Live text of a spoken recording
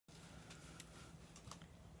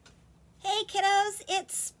kiddos,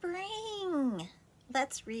 it's spring.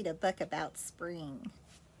 Let's read a book about spring.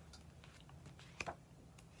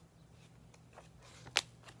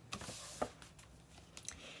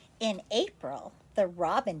 In April, the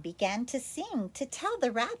robin began to sing to tell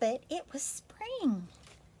the rabbit it was spring.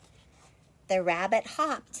 The rabbit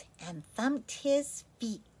hopped and thumped his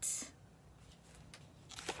feet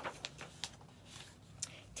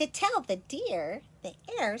to tell the deer the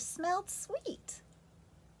air smelled sweet.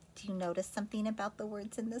 Do you notice something about the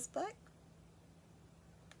words in this book?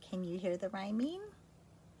 Can you hear the rhyming?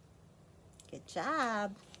 Good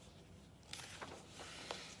job.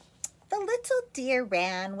 The little deer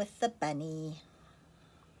ran with the bunny.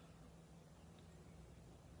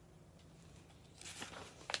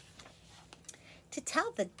 To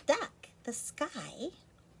tell the duck the sky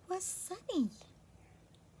was sunny.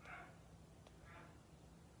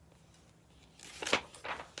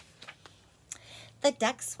 The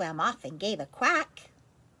duck swam off and gave a quack.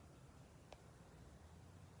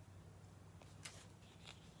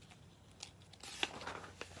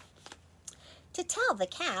 To tell the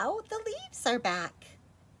cow the leaves are back.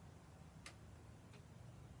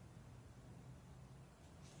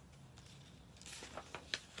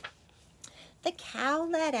 The cow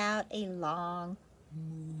let out a long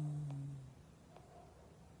moo.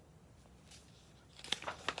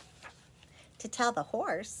 To tell the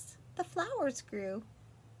horse the flowers grew.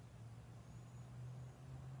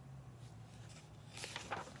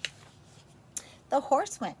 The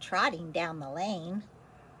horse went trotting down the lane.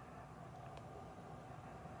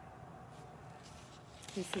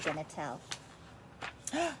 Who's he gonna tell?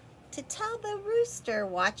 To tell the rooster,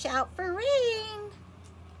 watch out for rain.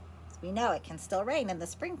 We know it can still rain in the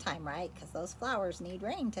springtime, right? Because those flowers need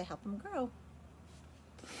rain to help them grow.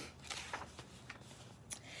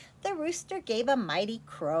 The rooster gave a mighty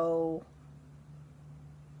crow.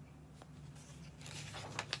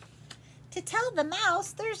 To tell the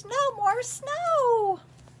mouse there's no more snow.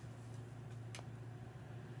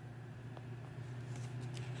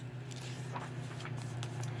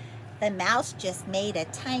 The mouse just made a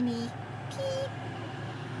tiny peep.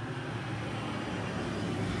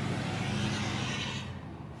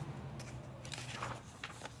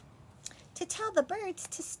 To tell the birds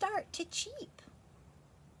to start to cheep.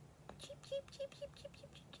 Cheep, cheep, cheep, cheep, cheep, cheep,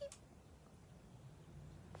 cheep, cheep.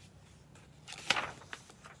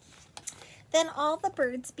 Then all the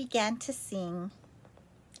birds began to sing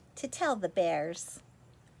to tell the bears,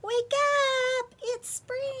 wake up, it's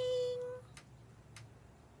spring.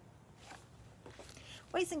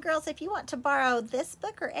 Boys and girls, if you want to borrow this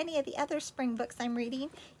book or any of the other spring books I'm reading,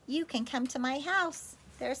 you can come to my house.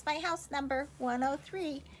 There's my house number,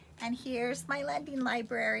 103. And here's my lending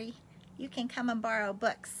library. You can come and borrow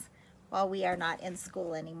books while we are not in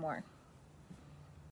school anymore.